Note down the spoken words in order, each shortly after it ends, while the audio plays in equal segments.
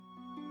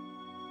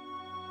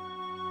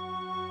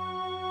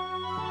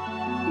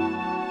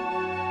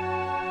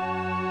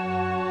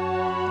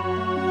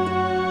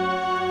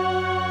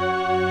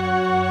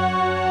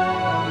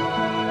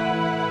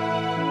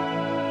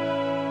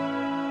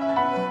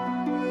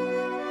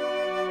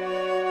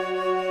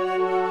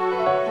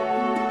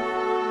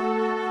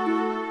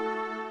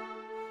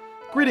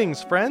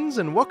Greetings, friends,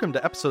 and welcome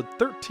to episode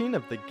 13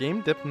 of the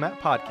Game Diplomat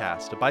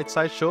Podcast, a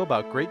bite-sized show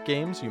about great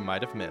games you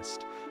might have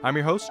missed. I'm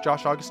your host,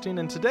 Josh Augustine,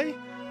 and today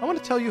I want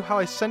to tell you how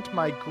I sent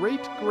my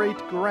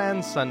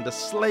great-great-grandson to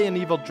slay an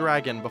evil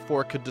dragon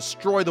before it could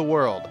destroy the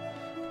world.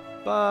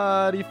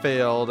 But he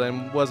failed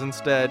and was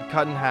instead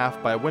cut in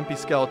half by a wimpy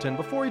skeleton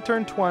before he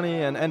turned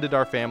 20 and ended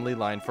our family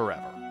line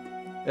forever.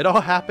 It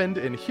all happened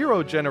in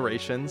Hero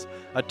Generations,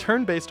 a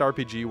turn-based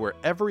RPG where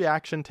every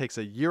action takes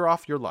a year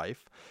off your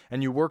life,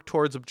 and you work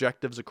towards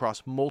objectives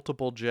across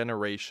multiple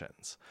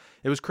generations.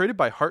 It was created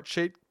by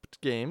Heart-Shaped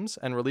Games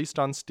and released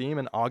on Steam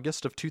in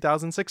August of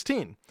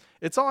 2016.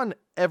 It's on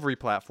every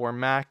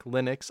platform, Mac,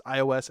 Linux,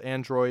 iOS,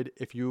 Android.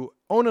 If you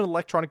own an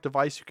electronic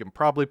device, you can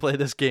probably play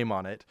this game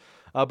on it.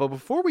 But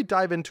before we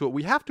dive into it,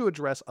 we have to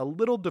address a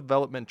little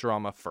development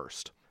drama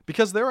first,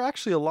 because there are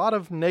actually a lot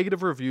of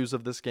negative reviews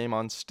of this game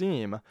on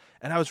Steam,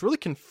 and I was really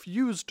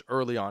confused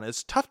early on.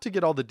 It's tough to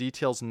get all the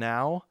details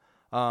now,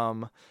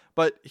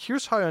 but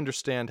here's how I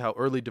understand how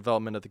early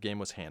development of the game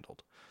was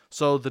handled.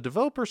 So the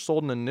developer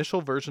sold an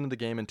initial version of the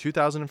game in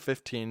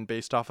 2015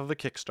 based off of a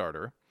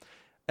Kickstarter,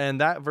 and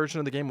that version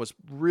of the game was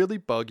really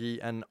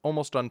buggy and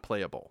almost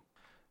unplayable.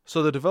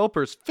 So the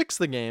developers fixed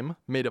the game,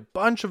 made a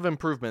bunch of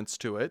improvements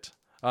to it,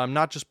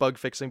 not just bug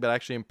fixing, but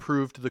actually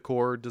improved the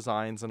core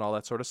designs and all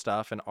that sort of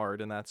stuff, and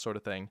art and that sort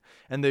of thing.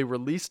 And they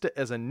released it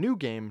as a new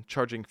game,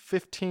 charging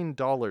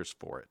 $15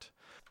 for it.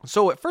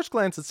 So at first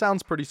glance, it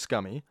sounds pretty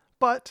scummy,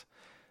 but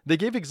they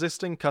gave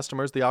existing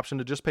customers the option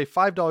to just pay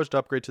 $5 to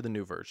upgrade to the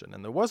new version.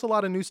 And there was a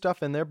lot of new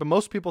stuff in there, but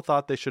most people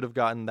thought they should have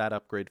gotten that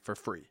upgrade for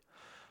free.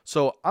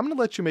 So I'm going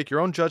to let you make your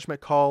own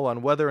judgment call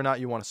on whether or not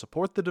you want to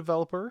support the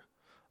developer.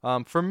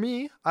 For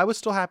me, I was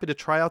still happy to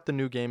try out the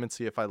new game and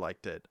see if I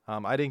liked it.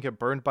 I didn't get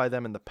burned by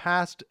them in the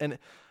past, and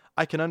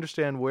I can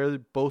understand where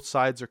both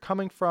sides are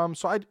coming from,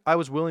 so I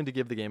was willing to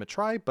give the game a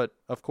try, but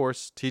of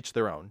course, teach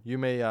their own. You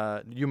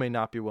may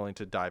not be willing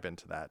to dive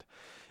into that.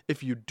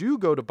 If you do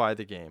go to buy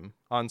the game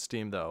on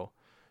Steam, though,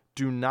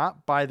 do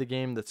not buy the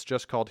game that's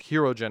just called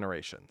Hero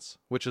Generations,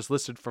 which is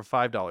listed for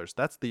 $5.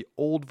 That's the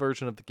old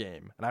version of the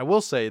game. And I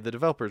will say the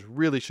developers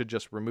really should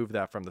just remove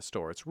that from the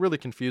store. It's really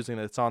confusing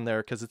that it's on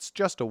there because it's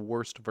just a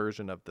worse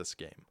version of this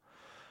game.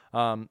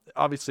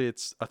 Obviously,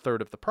 it's a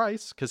third of the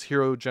price because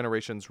Hero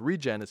Generations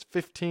Regen is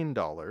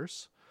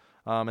 $15.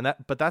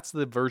 But that's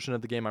the version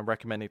of the game I'm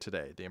recommending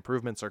today. The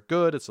improvements are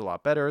good. It's a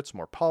lot better. It's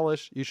more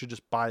polished. You should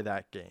just buy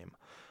that game.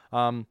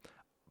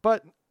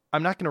 But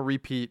I'm not going to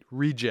repeat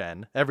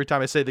Regen every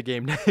time I say the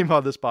game name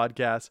on this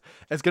podcast.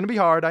 It's going to be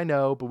hard, I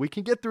know, but we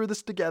can get through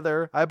this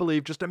together, I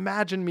believe. Just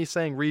imagine me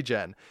saying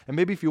Regen. And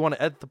maybe if you want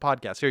to edit the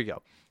podcast, here you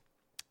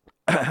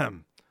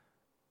go.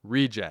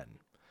 Regen.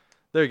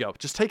 There you go.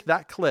 Just take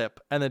that clip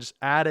and then just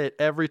add it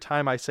every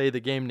time I say the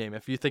game name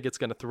if you think it's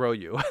going to throw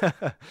you.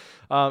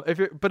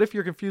 If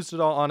you're confused at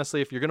all,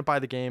 honestly, if you're going to buy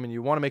the game and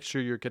you want to make sure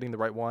you're getting the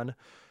right one,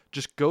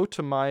 just go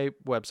to my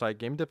website,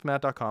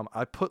 GameDiplomat.com.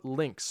 I put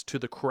links to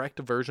the correct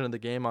version of the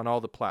game on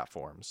all the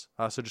platforms.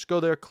 So just go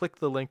there, click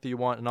the link that you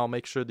want, and I'll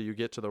make sure that you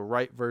get to the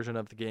right version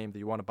of the game that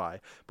you want to buy.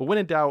 But when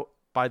in doubt,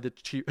 buy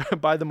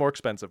the more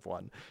expensive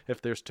one,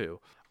 if there's two.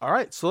 All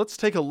right, so let's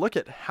take a look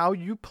at how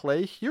you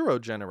play Hero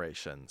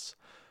Generations.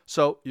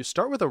 So you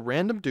start with a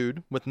random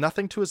dude with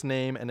nothing to his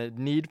name and a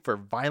need for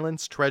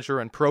violence, treasure,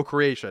 and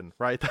procreation,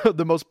 right?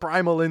 The most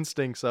primal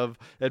instincts of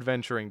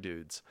adventuring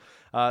dudes.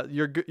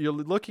 You're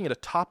looking at a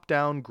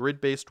top-down,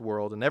 grid-based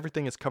world, and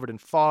everything is covered in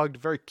fogged,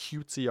 very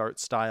cutesy art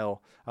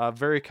style,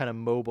 very kind of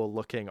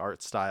mobile-looking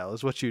art style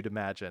is what you'd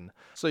imagine.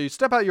 So you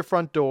step out your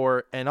front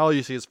door, and all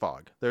you see is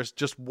fog. There's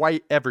just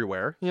white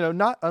everywhere,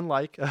 not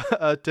unlike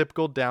a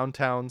typical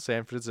downtown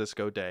San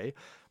Francisco day.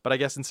 But I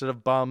guess instead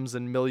of bums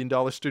and $1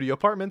 million studio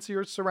apartments,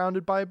 you're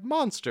surrounded by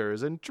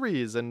monsters and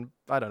trees and,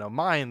 I don't know,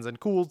 mines and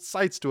cool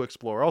sites to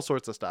explore, all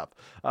sorts of stuff.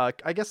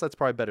 I guess that's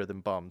probably better than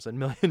bums and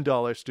 $1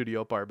 million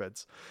studio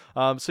apartments.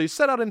 So you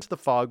set out into the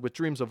fog with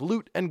dreams of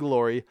loot and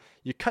glory.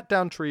 You cut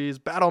down trees,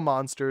 battle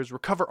monsters,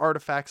 recover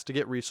artifacts to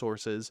get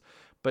resources.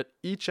 But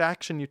each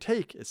action you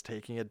take is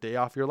taking a day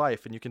off your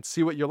life, and you can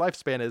see what your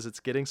lifespan is. It's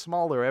getting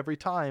smaller every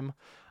time.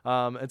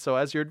 And so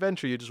as you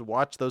adventure, you just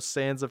watch those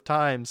sands of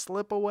time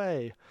slip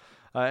away.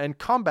 And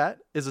combat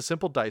is a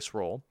simple dice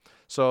roll.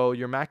 So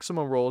your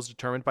maximum roll is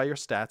determined by your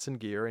stats and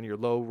gear, and your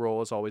low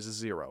roll is always a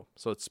 0.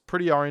 So it's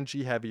pretty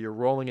RNG heavy. You're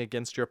rolling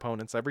against your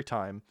opponents every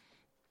time.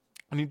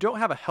 And you don't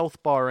have a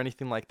health bar or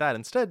anything like that.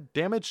 Instead,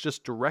 damage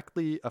just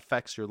directly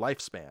affects your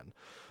lifespan.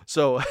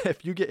 So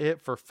if you get hit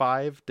for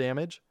 5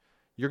 damage,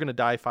 you're going to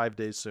die 5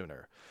 days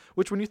sooner.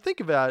 Which when you think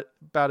about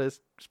it, is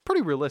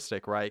pretty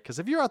realistic, right? Because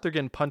if you're out there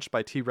getting punched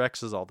by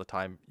T-Rexes all the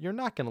time, you're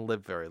not going to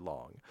live very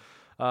long.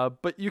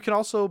 But you can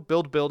also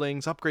build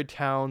buildings, upgrade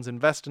towns,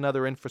 invest in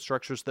other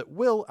infrastructures that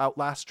will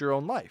outlast your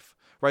own life,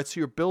 right?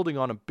 So you're building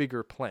on a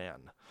bigger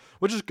plan,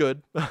 which is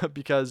good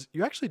because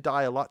you actually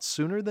die a lot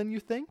sooner than you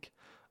think.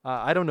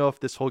 I don't know if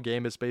this whole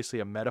game is basically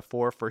a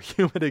metaphor for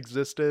human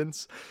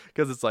existence,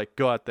 because it's like,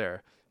 go out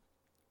there,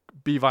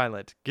 be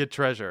violent, get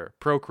treasure,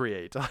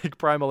 procreate, like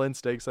primal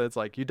instincts. And it's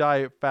like you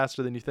die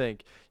faster than you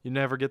think. You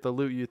never get the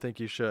loot you think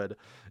you should.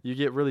 You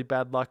get really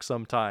bad luck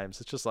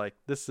sometimes. It's just like,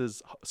 this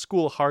is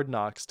school hard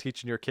knocks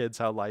teaching your kids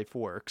how life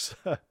works.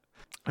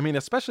 I mean,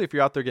 especially if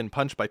you're out there getting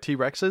punched by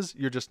T-Rexes,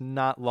 you're just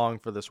not long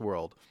for this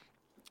world.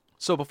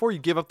 So before you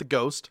give up the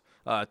ghost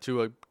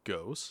to a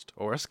ghost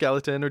or a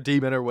skeleton or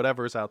demon or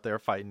whatever is out there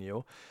fighting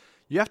you,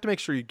 you have to make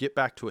sure you get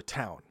back to a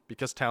town,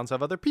 because towns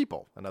have other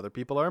people, and other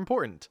people are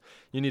important.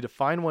 You need to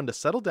find one to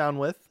settle down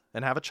with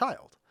and have a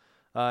child.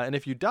 And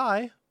if you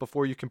die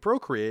before you can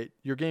procreate,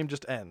 your game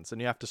just ends, and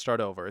you have to start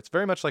over. It's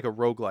very much like a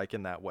roguelike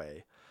in that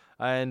way.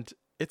 And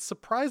it's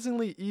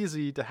surprisingly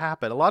easy to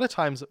happen. A lot of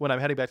times when I'm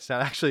heading back to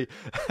town, actually,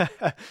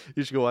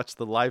 you should go watch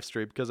the live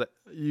stream, because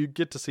you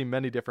get to see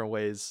many different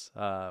ways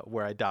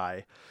where I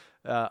die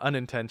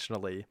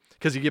unintentionally.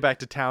 Because you get back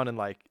to town and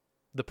like,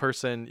 the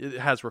person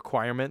has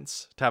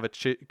requirements to have a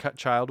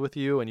child with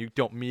you and you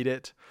don't meet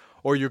it,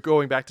 or you're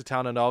going back to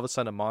town and all of a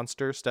sudden a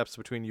monster steps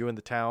between you and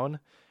the town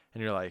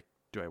and you're like,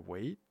 do I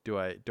wait? Do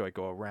I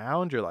go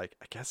around? You're like,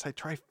 I guess I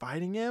try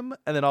fighting him.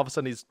 And then all of a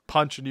sudden he's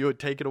punching you and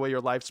taking away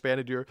your lifespan,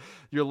 and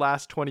your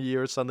last 20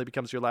 years suddenly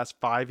becomes your last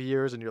 5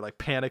 years, and you're like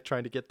panic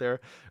trying to get there.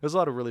 There's a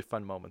lot of really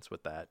fun moments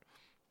with that.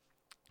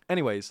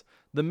 Anyways,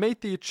 the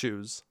mate that you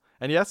choose,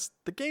 and yes,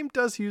 the game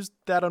does use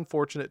that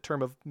unfortunate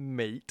term of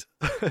mate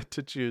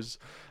to choose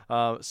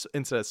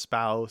instead of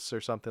spouse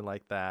or something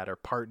like that, or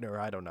partner,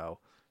 I don't know,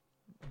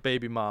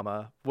 baby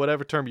mama,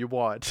 whatever term you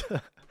want.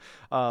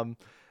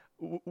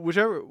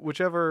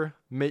 Whichever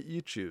mate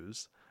you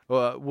choose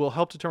will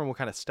help determine what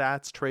kind of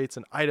stats, traits,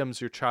 and items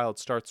your child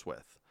starts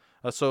with.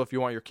 So if you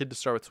want your kid to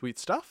start with sweet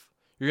stuff,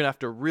 you're going to have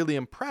to really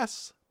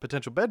impress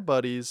potential bed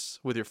buddies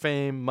with your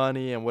fame,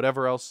 money, and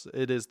whatever else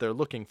it is they're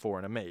looking for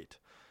in a mate.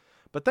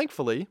 But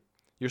thankfully,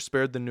 you're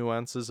spared the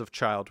nuances of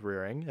child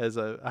rearing.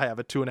 I have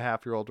a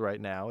 2.5-year-old right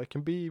now. It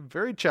can be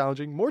very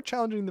challenging, more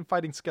challenging than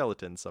fighting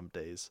skeletons some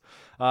days.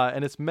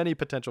 And it's many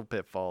potential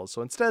pitfalls.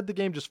 So instead, the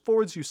game just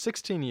forwards you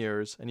 16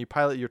 years and you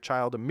pilot your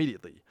child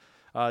immediately,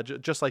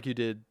 just like you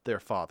did their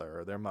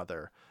father or their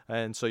mother.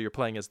 And so you're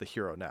playing as the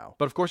hero now.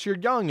 But of course, you're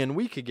young and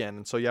weak again.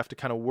 And so you have to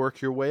kind of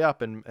work your way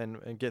up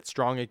and get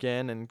strong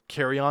again and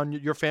carry on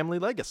your family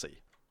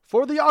legacy.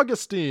 For the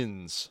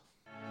Augustines!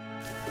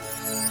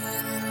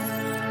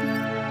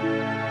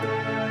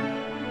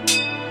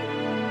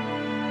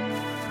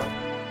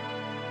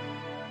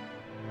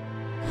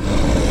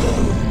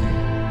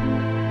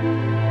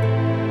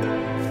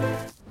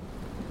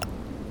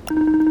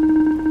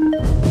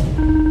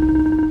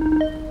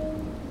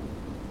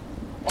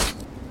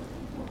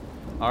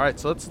 Alright,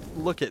 so let's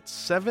look at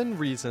 7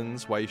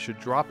 reasons why you should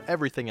drop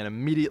everything and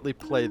immediately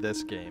play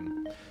this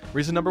game.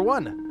 Reason number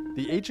 1,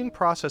 the aging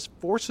process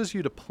forces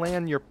you to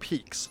plan your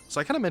peaks. So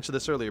I kind of mentioned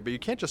this earlier, but you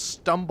can't just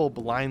stumble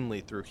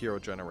blindly through hero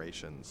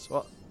generations.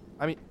 Well,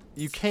 I mean,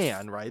 you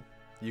can, right?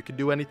 You can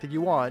do anything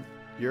you want.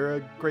 You're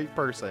a great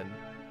person.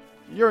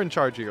 You're in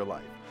charge of your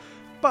life.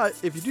 But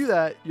if you do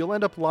that, you'll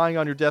end up lying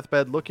on your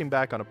deathbed looking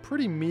back on a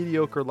pretty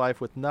mediocre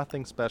life with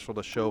nothing special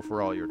to show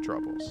for all your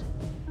troubles.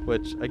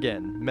 Which,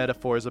 again,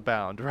 metaphors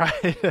abound,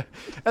 right?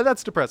 And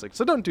that's depressing,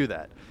 so don't do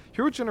that.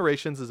 Hero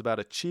Generations is about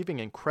achieving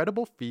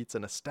incredible feats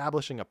and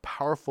establishing a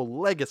powerful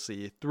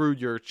legacy through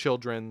your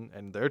children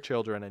and their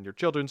children and your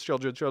children's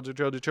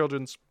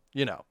children's,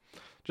 you know.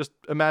 Just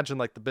imagine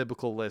like the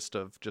biblical list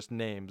of just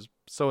names.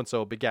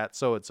 So-and-so begat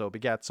so-and-so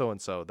begat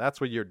so-and-so. That's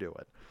what you're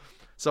doing.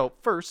 So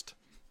first,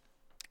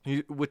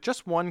 with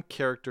just one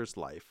character's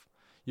life,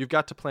 you've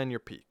got to plan your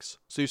peaks.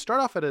 So you start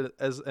off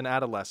as an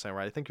adolescent,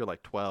 right? I think you're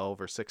like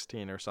 12 or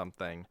 16 or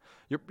something.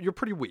 You're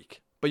pretty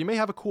weak, but you may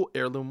have a cool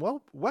heirloom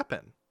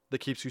weapon that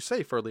keeps you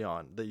safe early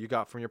on that you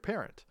got from your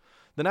parent.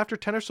 Then after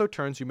 10 or so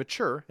turns, you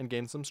mature and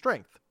gain some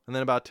strength. And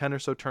then about 10 or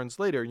so turns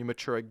later, you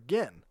mature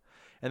again.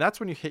 And that's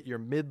when you hit your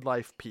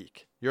midlife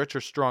peak. You're at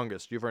your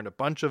strongest. You've earned a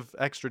bunch of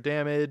extra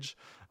damage.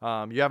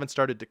 You haven't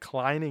started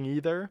declining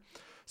either.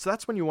 So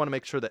that's when you want to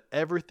make sure that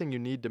everything you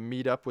need to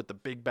meet up with the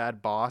big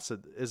bad boss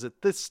is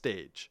at this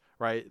stage,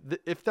 right?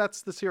 If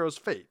that's this hero's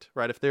fate,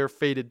 right? If they're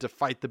fated to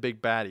fight the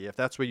big baddie, if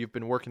that's what you've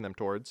been working them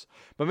towards.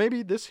 But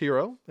maybe this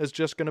hero is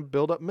just going to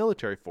build up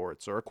military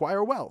forts or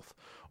acquire wealth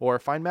or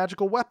find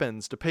magical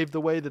weapons to pave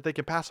the way that they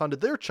can pass on to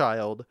their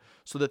child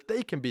so that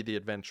they can be the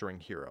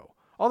adventuring hero.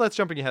 All that's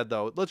jumping ahead,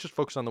 though. Let's just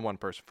focus on the one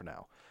person for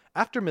now.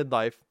 After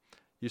midlife,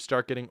 you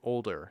start getting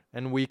older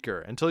and weaker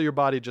until your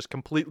body just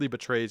completely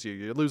betrays you.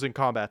 You're losing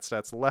combat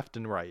stats left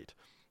and right.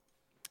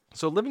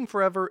 So living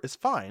forever is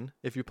fine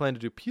if you plan to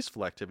do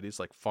peaceful activities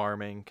like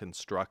farming,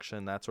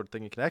 construction, that sort of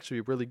thing. It can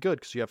actually be really good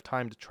because you have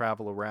time to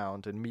travel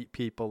around and meet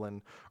people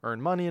and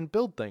earn money and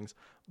build things.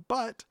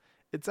 But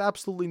it's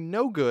absolutely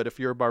no good if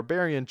you're a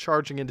barbarian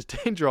charging into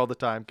danger all the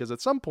time, because at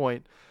some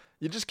point,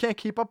 you just can't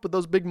keep up with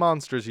those big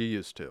monsters you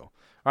used to.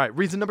 All right,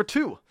 reason number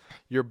 2,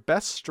 your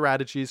best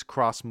strategies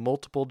cross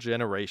multiple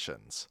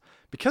generations.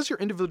 Because your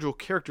individual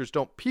characters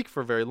don't peak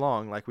for very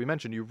long, like we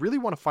mentioned, you really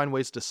want to find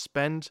ways to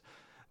spend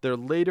their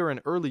later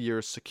and early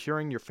years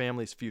securing your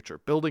family's future,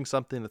 building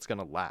something that's going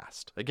to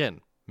last.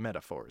 Again,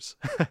 metaphors,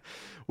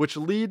 which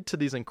lead to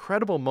these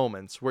incredible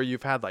moments where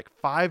you've had like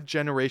 5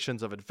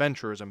 generations of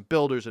adventurers and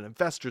builders and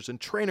investors and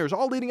trainers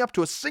all leading up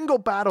to a single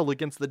battle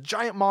against the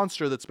giant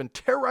monster that's been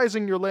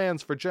terrorizing your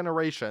lands for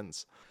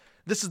generations.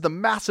 This is the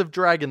massive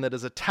dragon that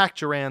has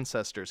attacked your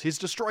ancestors. He's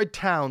destroyed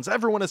towns.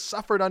 Everyone has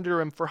suffered under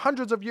him for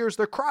hundreds of years.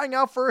 They're crying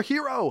out for a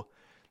hero.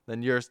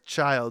 Then your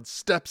child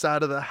steps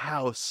out of the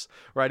house,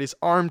 right? He's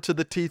armed to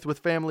the teeth with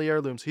family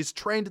heirlooms. He's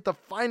trained at the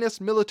finest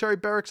military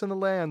barracks in the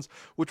lands,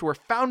 which were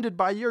founded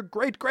by your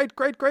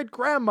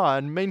great-great-great-great-grandma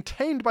and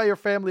maintained by your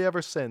family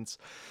ever since.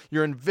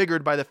 You're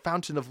invigorated by the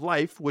fountain of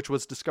life, which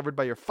was discovered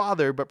by your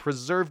father, but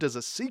preserved as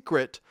a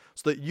secret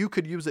so that you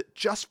could use it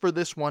just for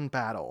this one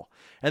battle.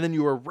 And then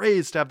you were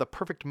raised to have the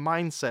perfect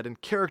mindset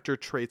and character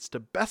traits to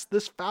best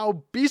this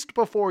foul beast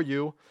before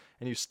you.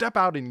 And you step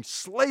out and you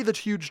slay the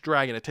huge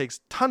dragon. It takes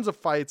tons of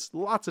fights,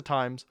 lots of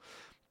times.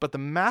 But the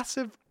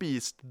massive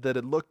beast that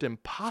had looked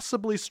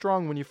impossibly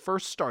strong when you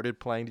first started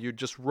playing, that you'd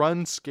just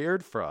run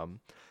scared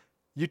from,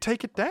 you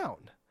take it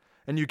down.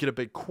 And you get a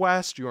big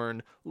quest. You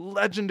earn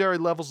legendary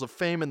levels of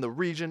fame in the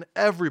region.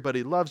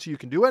 Everybody loves you. You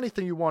can do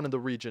anything you want in the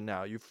region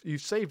now.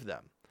 You've saved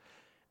them.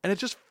 And it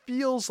just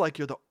feels like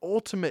you're the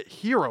ultimate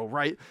hero,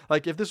 right?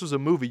 Like if this was a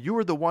movie, you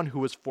were the one who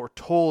was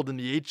foretold in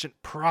the ancient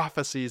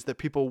prophecies that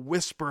people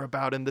whisper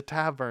about in the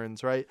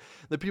taverns, right?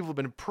 That people have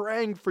been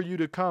praying for you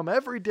to come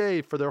every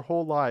day for their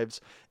whole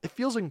lives. It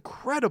feels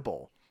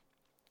incredible.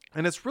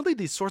 And it's really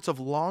these sorts of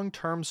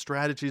long-term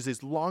strategies,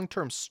 these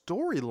long-term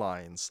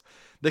storylines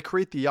that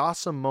create the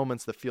awesome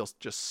moments that feel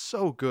just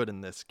so good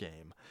in this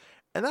game.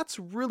 And that's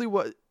really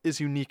what is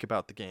unique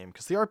about the game,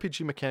 because the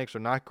RPG mechanics are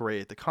not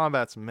great, the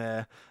combat's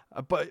meh,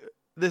 but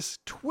this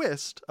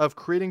twist of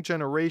creating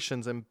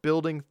generations and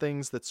building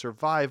things that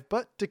survive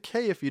but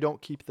decay if you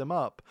don't keep them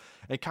up,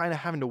 and kind of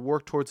having to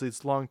work towards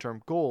these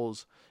long-term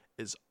goals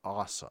is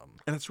awesome.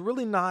 And it's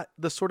really not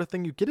the sort of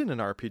thing you get in an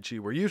RPG,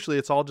 where usually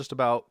it's all just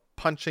about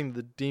punching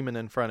the demon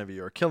in front of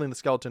you or killing the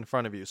skeleton in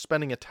front of you,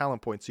 spending a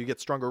talent point so you get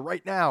stronger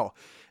right now.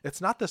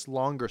 It's not this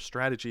longer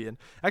strategy. And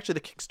actually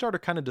the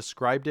Kickstarter kind of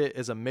described it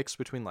as a mix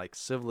between like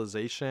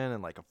Civilization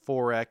and like a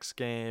 4X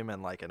game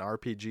and like an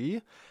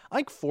RPG. I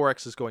think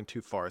 4X is going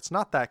too far. It's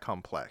not that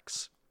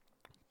complex,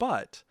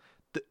 but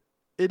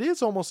it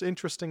is almost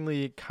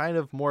interestingly kind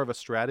of more of a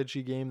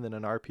strategy game than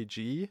an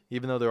RPG,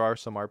 even though there are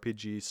some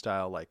RPG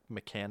style like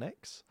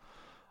mechanics.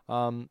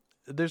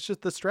 There's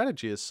just the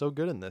strategy is so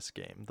good in this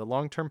game. The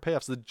long-term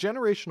payoffs, the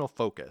generational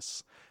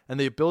focus, and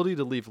the ability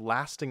to leave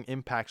lasting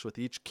impacts with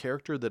each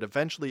character that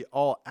eventually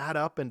all add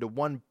up into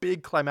one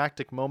big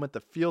climactic moment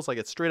that feels like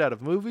it's straight out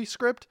of a movie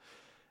script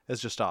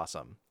is just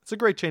awesome. It's a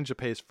great change of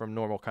pace from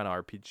normal kind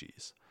of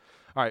RPGs.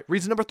 All right,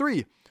 reason number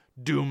 3,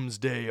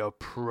 Doomsday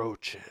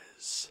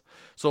approaches.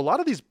 So a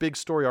lot of these big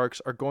story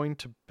arcs are going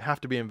to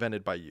have to be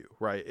invented by you,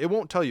 right? It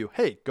won't tell you,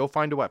 hey, go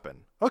find a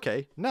weapon.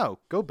 Okay, now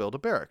go build a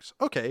barracks.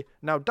 Okay,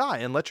 now die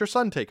and let your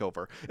son take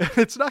over.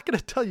 It's not going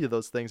to tell you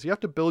those things. You have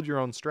to build your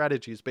own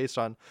strategies based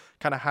on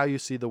kind of how you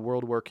see the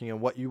world working and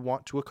what you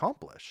want to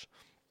accomplish.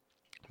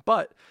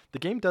 But the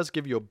game does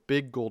give you a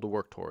big goal to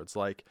work towards.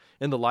 Like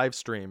in the live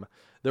stream,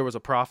 there was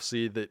a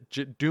prophecy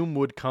that Doom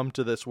would come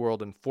to this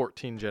world in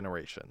 14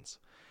 generations.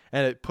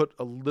 And it put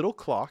a little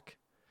clock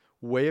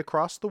way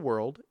across the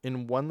world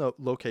in one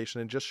location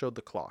and just showed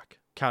the clock,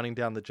 counting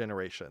down the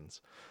generations.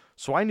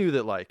 So I knew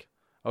that like,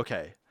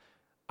 okay,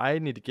 I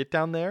need to get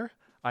down there.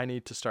 I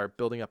need to start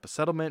building up a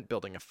settlement,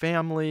 building a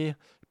family,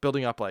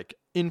 building up like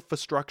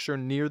infrastructure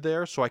near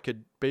there so I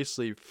could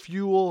basically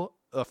fuel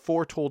a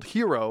foretold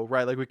hero,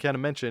 right? Like we kind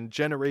of mentioned,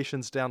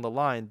 generations down the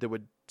line that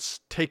would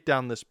take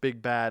down this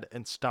big bad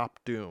and stop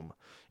Doom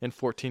in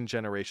 14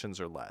 generations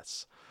or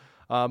less.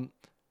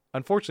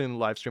 Unfortunately, in the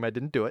live stream, I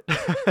didn't do it.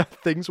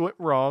 Things went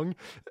wrong,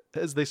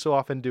 as they so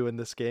often do in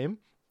this game.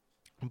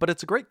 But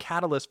it's a great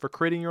catalyst for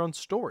creating your own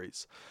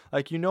stories.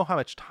 Like, you know how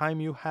much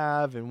time you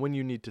have and when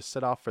you need to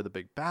set off for the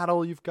big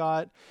battle you've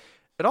got.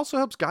 It also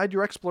helps guide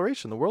your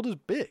exploration. The world is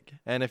big.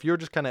 And if you're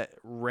just kind of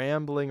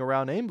rambling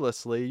around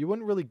aimlessly, you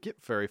wouldn't really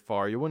get very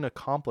far. You wouldn't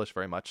accomplish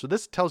very much. So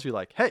this tells you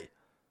like, hey,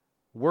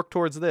 work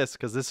towards this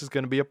because this is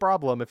going to be a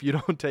problem if you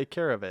don't take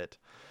care of it.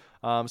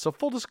 So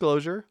full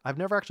disclosure, I've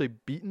never actually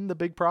beaten the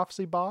big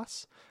prophecy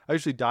boss. I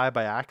usually die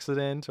by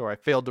accident or I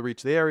failed to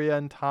reach the area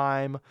in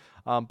time.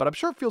 But I'm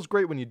sure it feels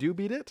great when you do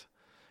beat it.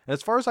 And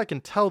as far as I can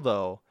tell,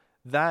 though,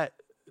 that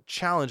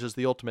challenge is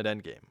the ultimate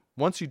endgame.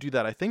 Once you do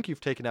that, I think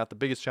you've taken out the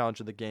biggest challenge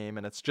of the game,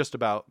 and it's just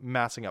about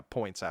massing up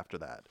points after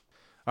that.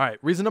 All right,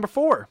 reason number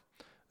 4.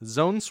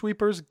 Zone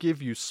sweepers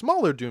give you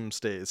smaller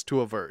doomsdays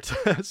to avert.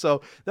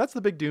 So that's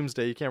the big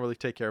doomsday you can't really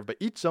take care of, but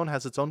each zone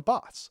has its own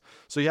boss.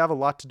 So you have a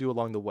lot to do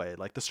along the way.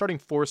 Like the starting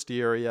foresty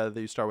area that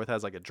you start with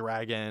has like a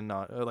dragon,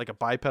 like a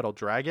bipedal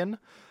dragon.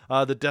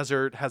 The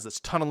desert has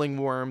this tunneling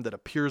worm that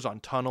appears on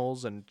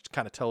tunnels and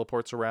kind of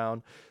teleports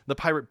around. The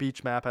pirate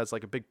beach map has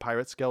like a big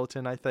pirate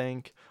skeleton, I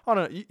think. Oh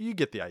no, you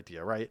get the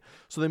idea, right?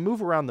 So they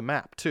move around the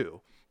map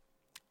too.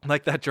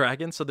 Like that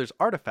dragon, so there's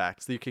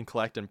artifacts that you can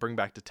collect and bring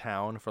back to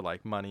town for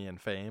like money and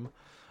fame.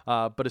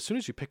 But as soon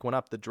as you pick one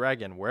up, the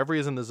dragon, wherever he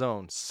is in the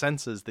zone,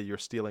 senses that you're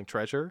stealing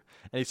treasure,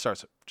 and he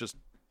starts just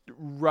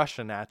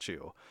rushing at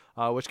you,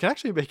 which can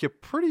actually make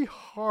it pretty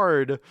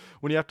hard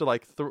when you have to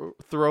like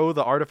throw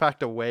the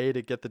artifact away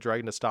to get the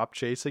dragon to stop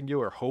chasing you,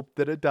 or hope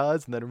that it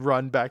does, and then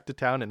run back to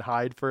town and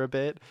hide for a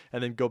bit,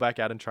 and then go back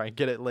out and try and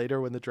get it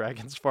later when the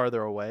dragon's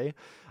farther away.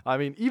 I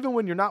mean, even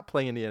when you're not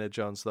playing Indiana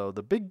Jones, though,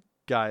 the big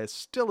guy is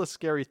still a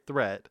scary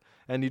threat,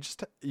 and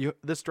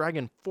this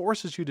dragon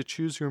forces you to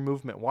choose your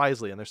movement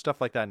wisely, and there's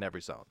stuff like that in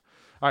every zone.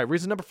 All right,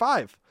 reason number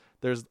 5,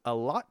 there's a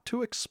lot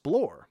to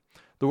explore.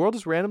 The world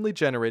is randomly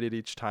generated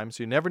each time,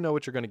 so you never know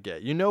what you're going to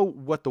get. You know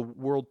what the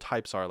world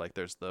types are. Like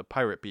there's the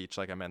pirate beach,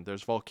 like I meant.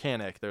 There's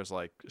volcanic. There's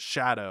like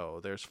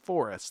shadow. There's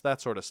forest, that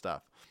sort of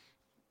stuff.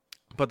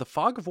 But the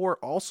Fog of War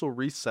also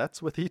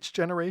resets with each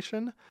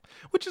generation,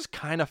 which is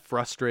kind of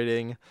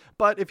frustrating.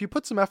 But if you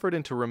put some effort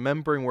into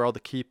remembering where all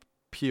the key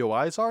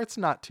POIs are, it's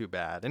not too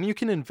bad. And you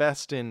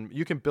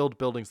can build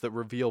buildings that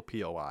reveal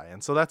POI.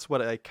 And so that's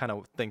what I kind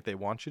of think they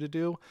want you to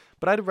do.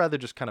 But I'd rather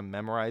just kind of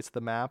memorize the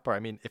map. Or I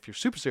mean, if you're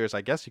super serious,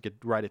 I guess you could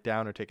write it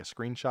down or take a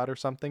screenshot or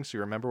something so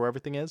you remember where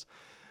everything is.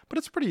 But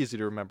it's pretty easy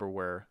to remember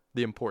where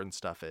the important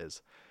stuff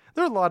is.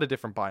 There are a lot of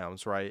different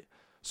biomes, right?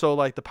 So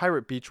like the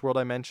Pirate Beach world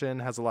I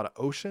mentioned has a lot of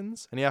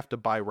oceans, and you have to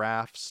buy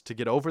rafts to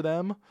get over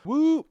them.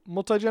 Woo!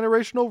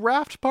 Multi-generational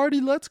raft party,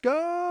 let's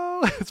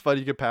go! It's funny,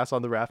 you can pass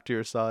on the raft to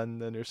your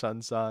son and your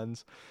son's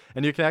sons.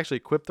 And you can actually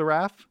equip the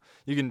raft.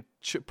 You can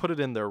put it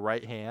in their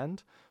right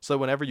hand, so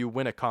whenever you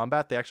win a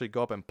combat, they actually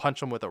go up and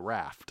punch them with a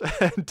raft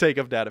and take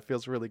them down. It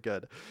feels really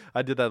good.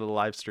 I did that in a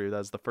live stream. That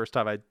was the first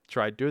time I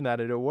tried doing that,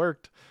 and it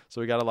worked.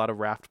 So we got a lot of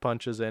raft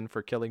punches in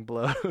for killing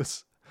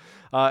blows.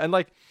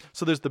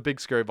 So there's the big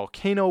scary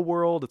volcano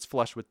world. It's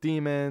flushed with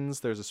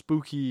demons. There's a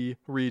spooky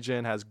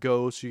region, has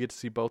ghosts. You get to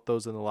see both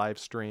those in the live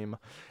stream.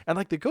 And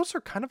like the ghosts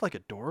are kind of like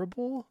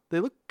adorable.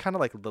 They look kind of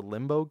like the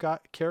Limbo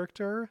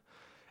character.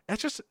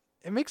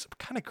 It makes them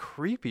kind of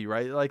creepy,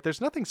 right? Like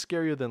there's nothing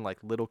scarier than like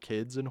little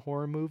kids in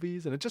horror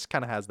movies, and it just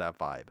kind of has that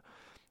vibe.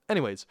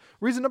 Anyways,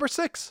 reason number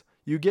 6,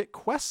 you get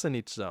quests in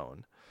each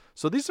zone.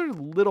 So these are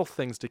little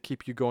things to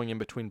keep you going in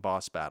between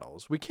boss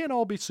battles. We can't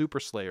all be super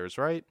slayers,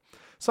 right?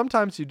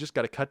 Sometimes you just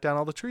got to cut down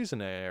all the trees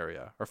in an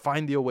area, or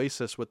find the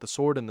oasis with the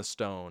sword and the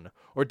stone,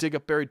 or dig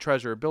up buried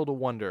treasure, or build a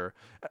wonder.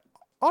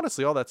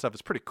 Honestly, all that stuff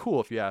is pretty cool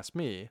if you ask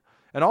me.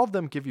 And all of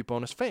them give you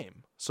bonus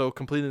fame. So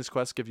completing these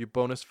quests give you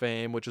bonus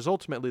fame, which is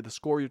ultimately the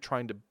score you're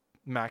trying to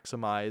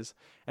maximize,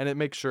 and it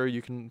makes sure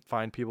you can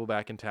find people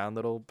back in town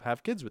that'll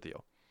have kids with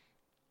you.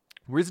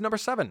 Reason number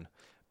 7,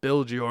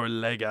 build your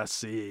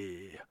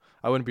legacy.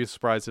 I wouldn't be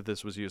surprised if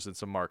this was used in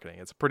some marketing.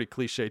 It's a pretty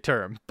cliche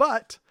term,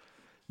 but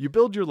you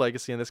build your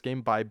legacy in this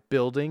game by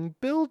building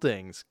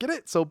buildings. Get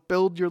it? So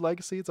build your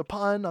legacy. It's a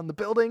pun on the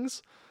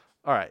buildings.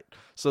 All right.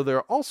 So there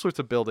are all sorts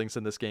of buildings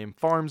in this game.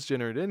 Farms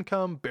generate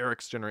income,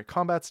 barracks generate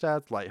combat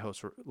stats,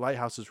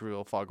 lighthouses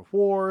reveal fog of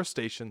war,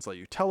 stations let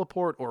you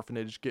teleport,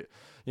 orphanage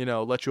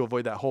let you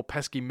avoid that whole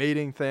pesky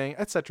mating thing,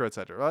 etc.,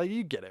 etc. Well,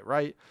 you get it,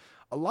 right?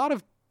 A lot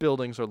of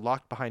buildings are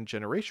locked behind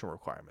generation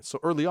requirements.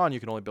 So early on, you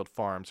can only build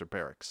farms or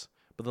barracks.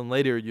 But then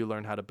later you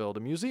learn how to build a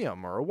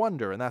museum or a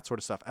wonder and that sort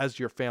of stuff as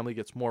your family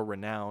gets more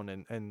renowned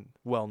and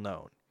well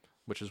known,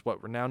 which is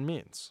what renown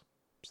means.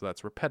 So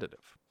that's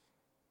repetitive.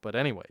 But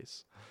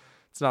anyways,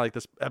 it's not like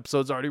this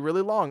episode's already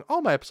really long.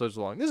 All my episodes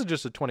are long. This is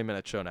just a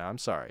 20-minute show now. I'm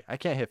sorry. I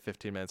can't hit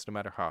 15 minutes no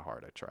matter how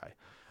hard I try.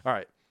 All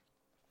right.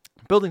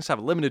 Buildings have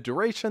a limited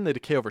duration. They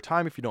decay over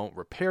time if you don't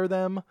repair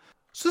them.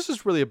 So this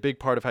is really a big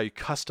part of how you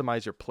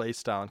customize your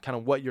playstyle, and kind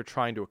of what you're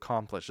trying to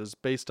accomplish is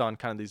based on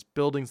kind of these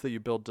buildings that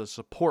you build to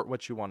support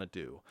what you want to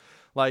do.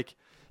 Like,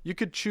 you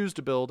could choose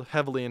to build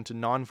heavily into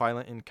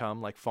non-violent income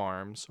like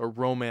farms or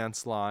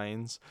romance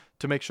lines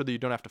to make sure that you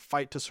don't have to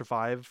fight to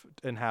survive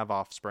and have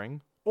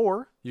offspring.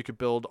 Or you could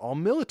build all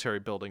military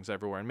buildings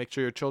everywhere and make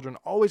sure your children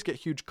always get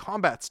huge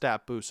combat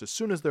stat boosts as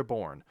soon as they're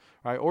born,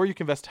 right? Or you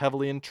can invest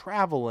heavily in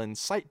travel and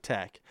site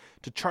tech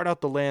to chart out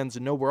the lands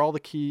and know where all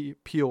the key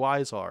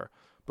POIs are.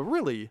 But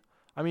really,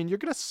 I mean, you're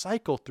going to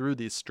cycle through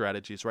these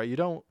strategies, right?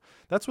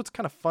 That's what's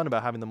kind of fun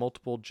about having the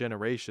multiple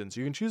generations.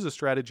 You can choose a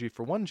strategy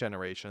for one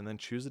generation and then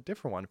choose a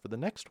different one for the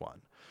next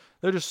one.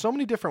 There are just so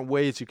many different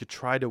ways you could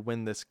try to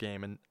win this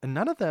game, and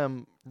none of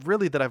them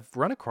really that I've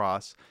run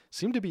across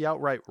seem to be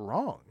outright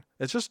wrong.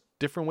 It's just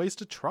different ways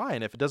to try,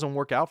 and if it doesn't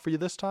work out for you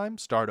this time,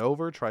 start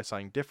over, try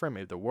something different.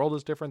 Maybe the world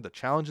is different, the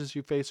challenges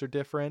you face are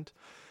different.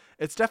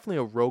 It's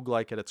definitely a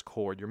roguelike at its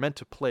core. You're meant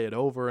to play it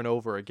over and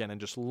over again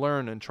and just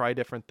learn and try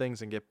different things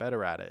and get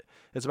better at it.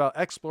 It's about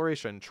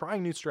exploration,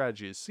 trying new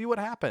strategies, see what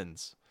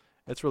happens.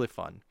 It's really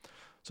fun.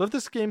 So if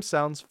this game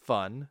sounds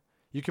fun,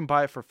 you can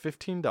buy it for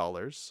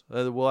 $15.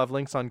 We'll have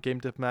links on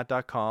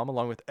GameDiplomat.com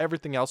along with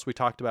everything else we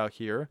talked about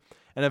here,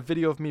 and a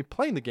video of me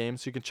playing the game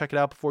so you can check it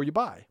out before you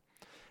buy.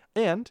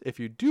 And if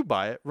you do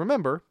buy it,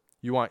 remember,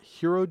 you want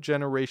Hero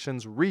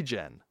Generations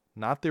Regen,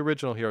 not the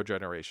original Hero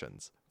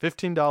Generations.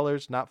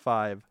 $15, not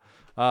 $5.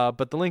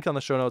 But the link on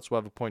the show notes will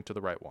have a point to the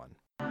right one.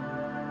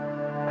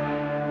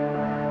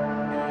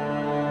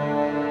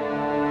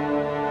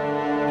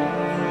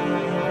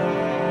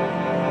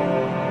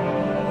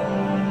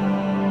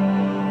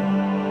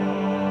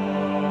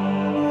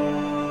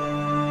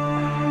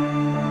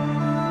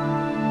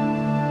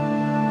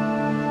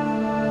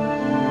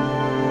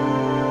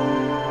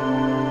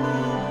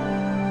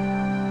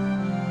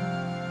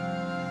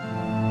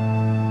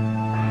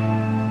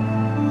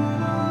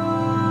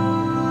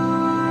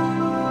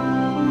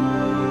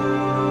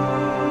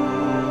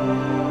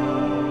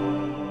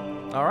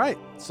 All right,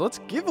 so let's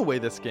give away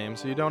this game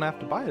so you don't have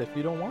to buy it if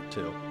you don't want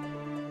to.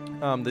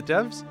 The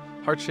devs,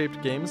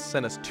 Heart-Shaped Games,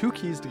 sent us 2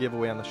 keys to give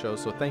away on the show,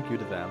 so thank you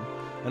to them.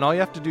 And all you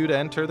have to do to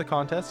enter the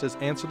contest is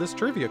answer this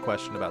trivia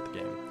question about the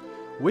game.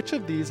 Which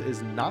of these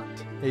is not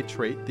a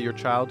trait that your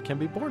child can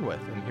be born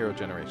with in Hero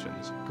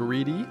Generations?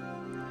 Greedy,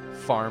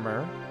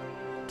 Farmer,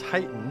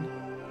 Titan,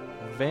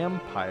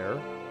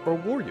 Vampire, or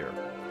Warrior?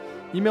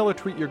 Email or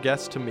tweet your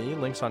guess to me,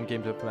 links on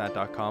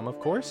GameDiplomat.com, of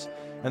course.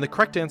 And the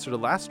correct answer to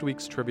last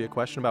week's trivia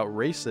question about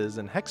races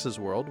in Hex's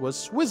world was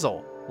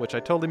Swizzle, which I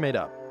totally made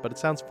up, but it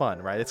sounds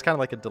fun, right? It's kind of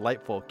like a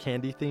delightful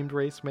candy-themed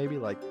race, maybe,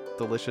 like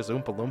delicious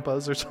Oompa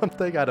Loompas or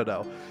something, I don't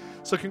know.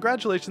 So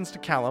congratulations to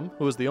Callum,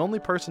 who was the only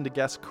person to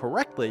guess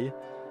correctly,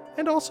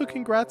 and also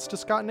congrats to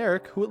Scott and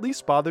Eric, who at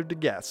least bothered to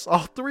guess. All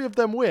 3 of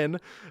them win,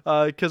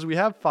 because we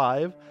have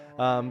 5.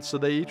 So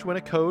they each win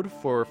a code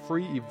for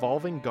free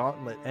Evolving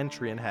Gauntlet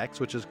entry in Hex,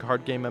 which is a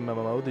card game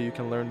MMO that you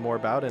can learn more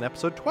about in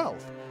episode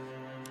 12.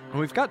 And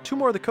we've got 2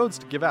 more of the codes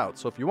to give out,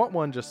 so if you want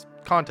one, just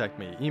contact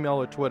me,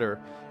 email or Twitter.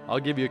 I'll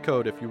give you a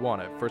code if you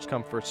want it. First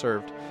come, first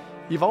served.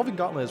 Evolving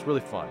Gauntlet is really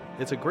fun.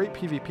 It's a great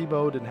PvP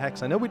mode in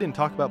Hex. I know we didn't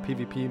talk about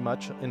PvP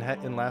much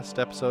in last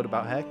episode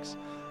about Hex,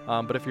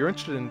 but if you're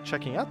interested in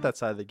checking out that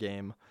side of the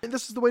game,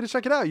 this is the way to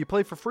check it out. You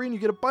play for free and you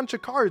get a bunch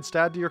of cards to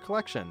add to your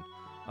collection.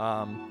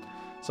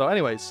 So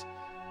anyways,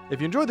 if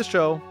you enjoyed the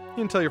show, you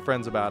can tell your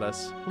friends about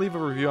us, leave a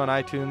review on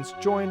iTunes,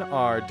 join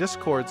our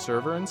Discord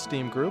server and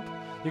Steam group.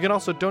 You can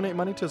also donate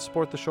money to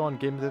support the show on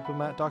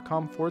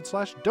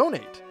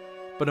GameDiplomat.com/donate.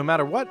 But no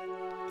matter what,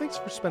 thanks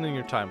for spending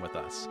your time with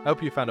us. I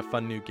hope you found a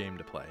fun new game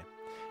to play.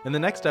 In the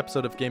next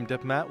episode of Game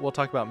Diplomat, we'll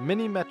talk about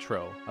Mini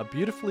Metro, a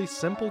beautifully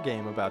simple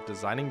game about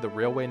designing the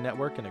railway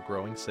network in a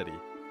growing city.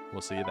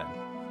 We'll see you then.